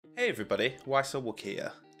Hey everybody, WhySoWookie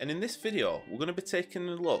here, and in this video we're going to be taking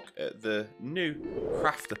a look at the new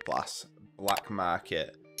Crafter class Black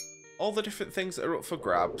Market, all the different things that are up for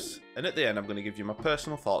grabs, and at the end I'm going to give you my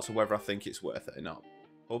personal thoughts on whether I think it's worth it or not.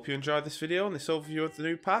 Hope you enjoyed this video and this overview of the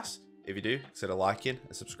new pass. If you do, consider liking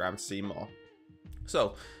and subscribing to see more.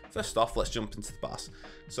 So first off, let's jump into the pass.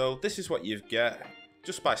 So this is what you get.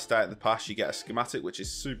 Just by starting the pass you get a schematic, which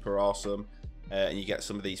is super awesome. And you get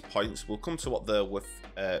some of these points. We'll come to what they're worth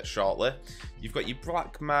shortly. You've got your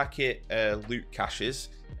Black Market loot caches,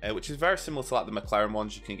 which is very similar to like the McLaren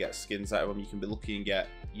ones. You can get skins out of them. You can be lucky and get,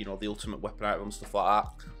 you know, the ultimate weapon out of them, stuff like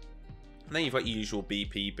that. And then you've got your usual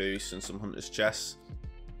BP boosts and some Hunter's chests.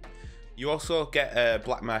 You also get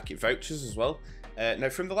Black Market vouchers as well. Now,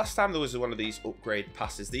 from the last time there was one of these upgrade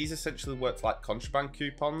passes, these essentially worked like contraband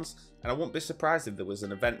coupons, and I wouldn't be surprised if there was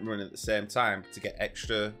an event running at the same time to get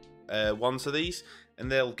extra ones of these, and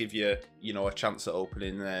they'll give you, you know, a chance at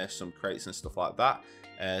opening some crates and stuff like that.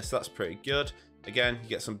 So that's pretty good. Again, you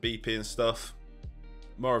get some BP and stuff,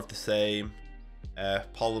 more of the same.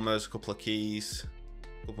 Polymers, a couple of keys,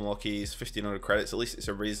 a couple more keys, 1500 credits. At least it's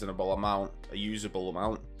a reasonable amount, a usable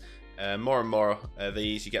amount. More and more of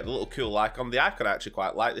these. You get the little cool icon. The icon I actually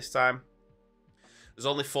quite like this time. There's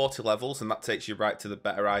only 40 levels, and that takes you right to the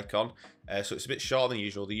better icon. So it's a bit shorter than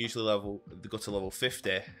usual. They go to level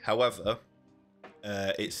 50. However,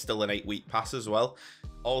 it's still an 8-week pass as well.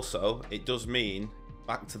 Also, it does mean,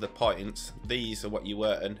 back to the points, these are what you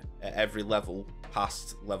earn at every level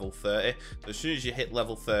past level 30. So as soon as you hit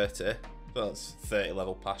level 30, well, that's 30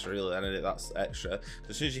 level pass really, and that's extra. So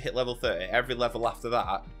as soon as you hit level 30, every level after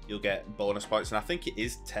that, you'll get bonus points. And I think it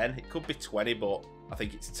is 10. It could be 20, but I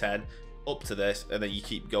think it's 10. Up to this, and then you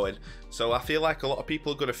keep going. So I feel like a lot of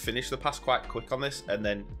people are going to finish the pass quite quick on this, and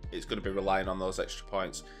then it's going to be relying on those extra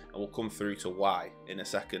points, and we'll come through to why in a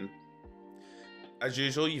second. As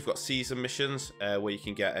usual, you've got season missions where you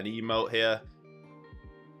can get an emote here.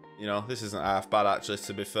 You know, this isn't half bad actually,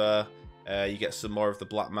 to be fair. You get some more of the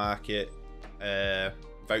Black Market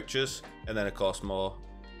vouchers, and then of course more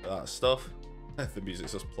of that stuff. The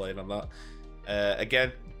music's just playing on that.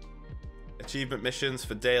 Again, achievement missions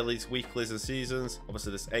for dailies, weeklies, and seasons. Obviously,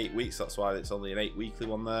 there's 8 weeks, that's why it's only an 8-weekly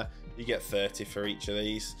one there. You get 30 for each of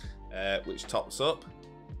these, which tops up.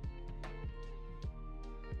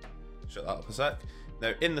 Shut that up a sec.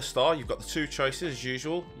 Now, in the store, you've got the two choices as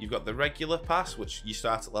usual. You've got the regular pass, which you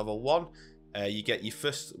start at level 1. You get your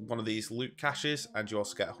first one of these loot caches, and you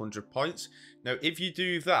also get 100 points. Now, if you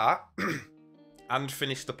do that and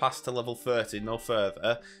finish the pass to level 30, no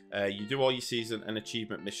further, you do all your season and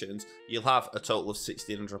achievement missions, you'll have a total of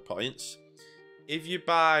 1600 points. If you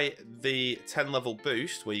buy the 10 level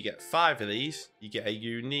boost, where you get 5 of these, you get a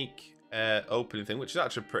unique opening thing, which is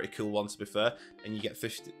actually a pretty cool one to be fair, and you get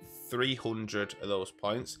 300 of those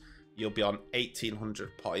points. You'll be on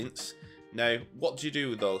 1800 points. Now, what do you do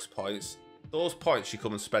with those points? Those points you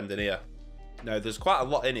come and spend in here. Now, there's quite a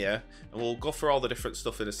lot in here, and we'll go through all the different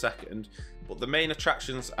stuff in a second, but the main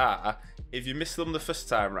attractions are, if you miss them the first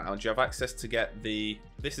time round, you have access to get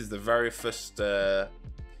this is the very first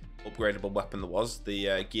upgradable weapon there was, the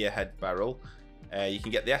Gearhead Barrel. You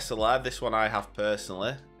can get the SLR, this one I have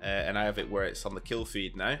personally, and I have it where it's on the kill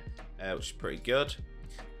feed now, which is pretty good.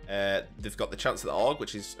 They've got the Chance at the Org,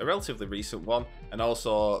 which is a relatively recent one, and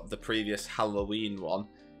also the previous Halloween one.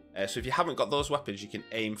 So if you haven't got those weapons, you can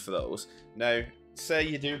aim for those. Now, say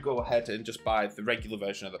you do go ahead and just buy the regular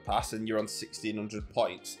version of the pass and you're on 1600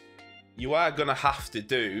 points, you are going to have to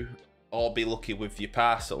do, or be lucky with your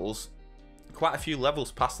parcels, quite a few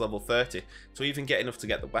levels past level 30 to even get enough to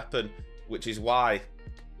get the weapon, which is why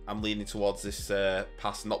I'm leaning towards this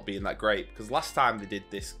pass not being that great. Because last time they did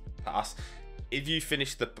this pass, if you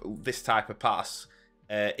finish this type of pass,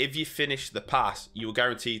 if you finish the pass, you were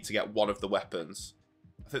guaranteed to get one of the weapons.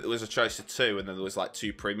 I think there was a choice of 2, and then there was like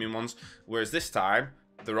 2 premium ones. Whereas this time,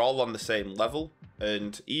 they're all on the same level.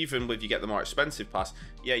 And even with you get the more expensive pass,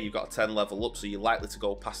 yeah, you've got a 10 level up, so you're likely to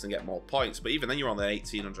go past and get more points. But even then, you're on the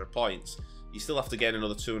 1800 points. You still have to gain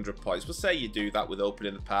another 200 points. But say you do that with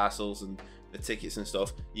opening the parcels and the tickets and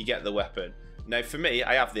stuff, you get the weapon. Now, for me,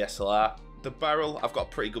 I have the SLR. The barrel, I've got a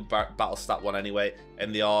pretty good battle stat one anyway.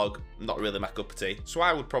 And the AUG, not really my cup of tea. So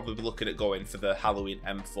I would probably be looking at going for the Halloween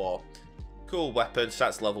M4. Cool weapon,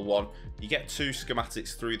 starts level 1. You get 2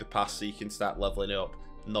 schematics through the pass, so you can start leveling up,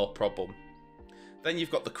 no problem. Then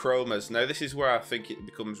you've got the chromas. Now this is where I think it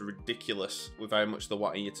becomes ridiculous with how much they're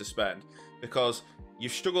wanting you to spend, because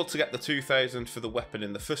you've struggled to get the 2000 for the weapon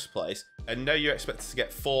in the first place, and now you're expected to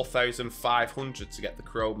get 4500 to get the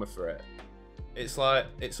chroma for it. It's like,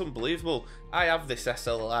 it's unbelievable. I have this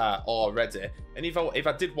SLR already, and if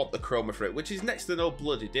I did want the chroma for it, which is next to no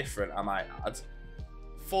bloody different, I might add,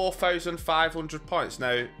 4,500 points.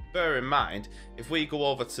 Now, bear in mind, if we go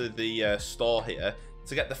over to the store here,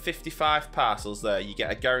 to get the 55 parcels there, you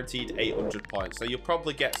get a guaranteed 800 points. So you'll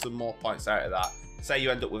probably get some more points out of that. Say you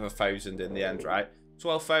end up with 1,000 in the end, right?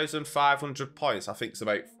 12,500 points, I think it's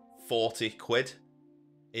about 40 quid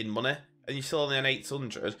in money. And you're still only on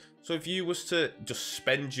 800. So if you was to just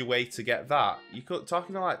spend your way to get that, you could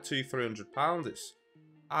talking about like £200-300. It's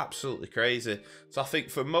absolutely crazy. So I think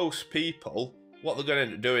for most people, what they're going to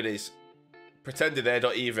end up doing is pretending they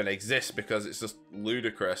don't even exist, because it's just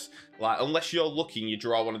ludicrous. Like, unless you're looking, you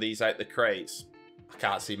draw one of these out the crates. I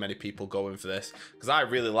can't see many people going for this, because I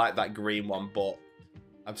really like that green one, but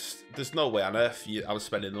there's no way on earth I'm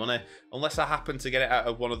spending the money. Unless I happen to get it out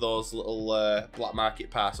of one of those little black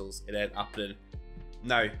market parcels, it ain't happening.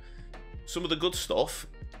 Now, some of the good stuff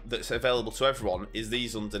that's available to everyone is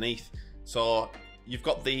these underneath. So you've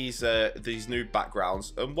got these new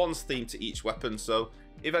backgrounds, and one's themed to each weapon. So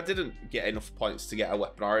if I didn't get enough points to get a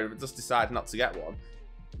weapon, or I just decide not to get one,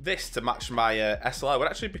 this to match my SLR would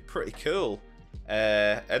actually be pretty cool.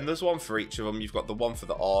 And there's one for each of them. You've got the one for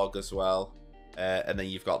the AUG as well. And then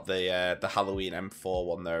you've got the Halloween M4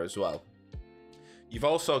 one there as well. You've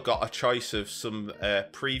also got a choice of some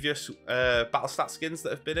previous Battlestat skins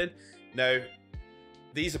that have been in. Now,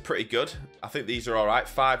 these are pretty good. I think these are alright.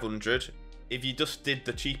 500. If you just did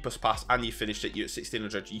the cheapest pass and you finished it, you're at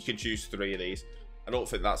 1,600. You can choose 3 of these. I don't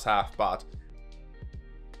think that's half bad.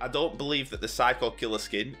 I don't believe that the Psycho Killer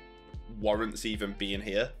skin warrants even being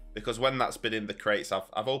here, because when that's been in the crates,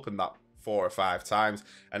 I've opened that 4 or 5 times,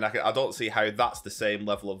 and I don't see how that's the same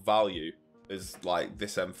level of value as like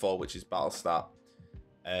this M4, which is Battlestat.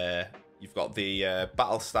 You've got the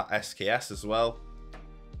Battlestat SKS as well.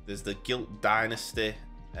 There's the Guilt Dynasty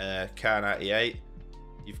K98.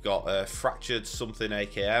 You've got Fractured something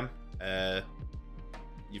AKM.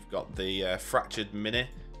 You've got the Fractured Mini.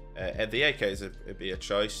 The AKs would be a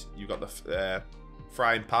choice. You've got the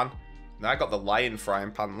Frying Pan. Now, I got the Lion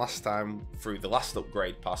Frying Pan last time through the last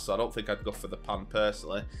upgrade pass, so I don't think I'd go for the pan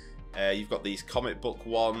personally. You've got these comic book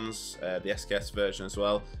ones, the SKS version as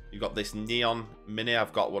well. You've got this Neon Mini,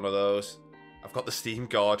 I've got one of those. I've got the Steam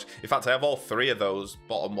Gorge. In fact, I have all 3 of those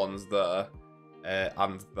bottom ones there,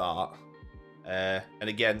 and that. And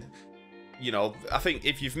again, you know, I think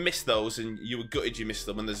if you've missed those and you were gutted you missed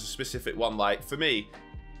them, and there's a specific one, like for me,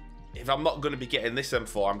 if I'm not going to be getting this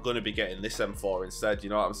M4, I'm going to be getting this M4 instead, you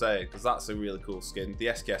know what I'm saying? Because that's a really cool skin. The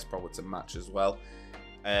SKS probably to match as well.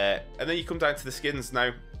 And then you come down to the skins.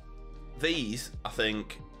 Now, these, I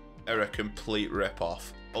think, are a complete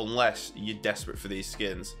rip-off, unless you're desperate for these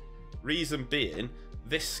skins. Reason being,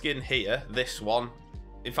 this skin here, this one,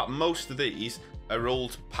 in fact, most of these are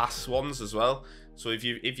old pass ones as well. So if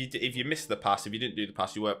you missed the pass, if you didn't do the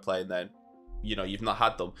pass, you weren't playing then, you know, you've not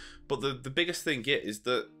had them. But the biggest thing is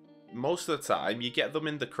that most of the time, you get them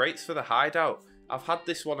in the crates for the hideout. I've had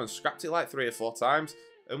this one and scrapped it like 3 or 4 times.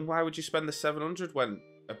 And why would you spend the 700 when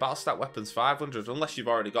a Battlestat weapon's 500? Unless you've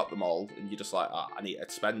already got them all and you're just like, oh, I need to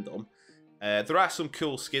spend them. There are some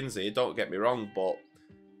cool skins here, don't get me wrong. But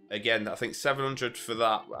again, I think 700 for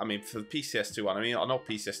that. I mean, for the PCS2 one, I mean, I know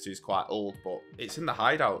PCS2 is quite old, but it's in the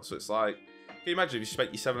hideout. So it's like, can you imagine if you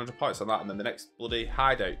spent your 700 points on that and then the next bloody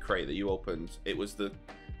hideout crate that you opened, it was the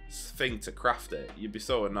thing to craft it? You'd be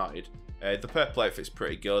so annoyed. The purple outfit's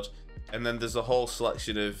pretty good, and then there's a whole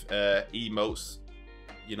selection of emotes,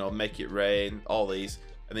 you know, make it rain, all these,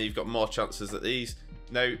 and then you've got more chances at these.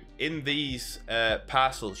 Now, in these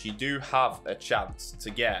parcels, you do have a chance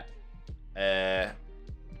to get the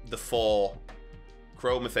 4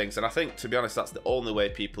 chroma things, and I think, to be honest, that's the only way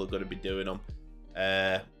people are going to be doing them.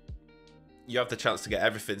 You have the chance to get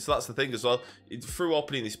everything, so that's the thing as well. Through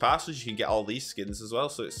opening these parcels, you can get all these skins as well,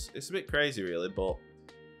 so it's a bit crazy really, but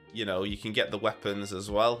you know, you can get the weapons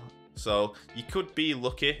as well, so you could be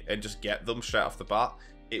lucky and just get them straight off the bat.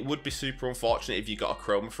 It would be super unfortunate if you got a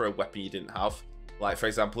chroma for a weapon you didn't have. Like, for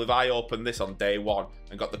example, if I opened this on day 1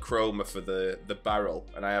 and got the chroma for the barrel,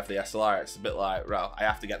 and I have the SLR, it's a bit like, well, I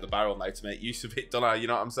have to get the barrel now to make use of it, don't I? You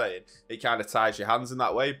know what I'm saying? It kind of ties your hands in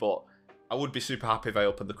that way, but I would be super happy if I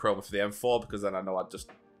opened the chroma for the M4, because then I know I'd just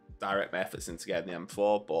direct my efforts into getting the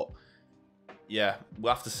M4. But yeah,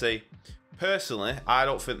 we'll have to see. Personally, I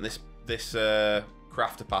don't think this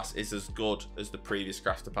crafter pass is as good as the previous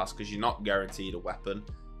crafter pass, because you're not guaranteed a weapon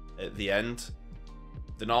at the end.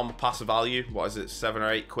 The normal pass value, what is it, 7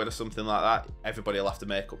 or 8 quid or something like that? Everybody will have to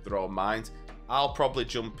make up their own mind. I'll probably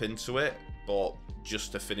jump into it, but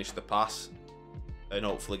just to finish the pass. and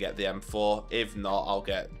hopefully get the M4. If not, I'll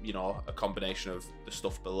get, you know, a combination of the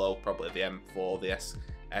stuff below, probably the M4, the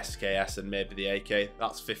SKS, and maybe the AK.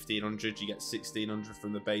 That's 1500. You get 1600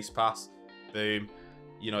 from the base pass. Boom.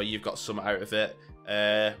 You know, you've got some out of it.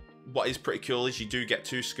 What is pretty cool is you do get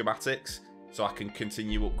 2 schematics, so I can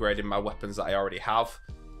continue upgrading my weapons that I already have.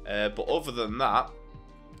 But other than that,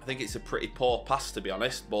 I think it's a pretty poor pass, to be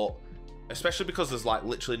honest. But especially because there's like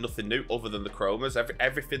literally nothing new other than the chromas.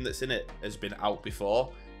 Everything that's in it has been out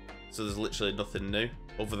before, so there's literally nothing new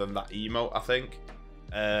other than that emote, I think.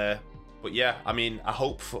 But yeah, I mean,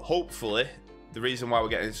 hopefully the reason why we're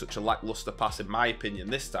getting such a lackluster pass, in my opinion,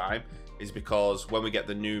 this time is because when we get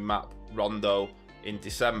the new map Rondo in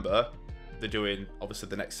December, they're doing obviously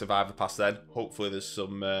the next Survivor pass then. Hopefully there's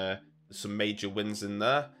some major wins in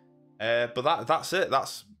there. But that's it.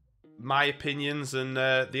 That's my opinions and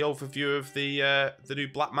the overview of the new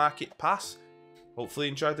Black Market pass. Hopefully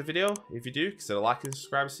you enjoyed the video. If you do, consider liking and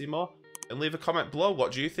subscribing to see more. And leave a comment below.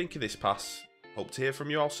 What do you think of this pass? Hope to hear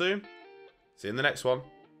from you all soon. See you in the next one.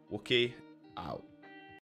 Wookie out.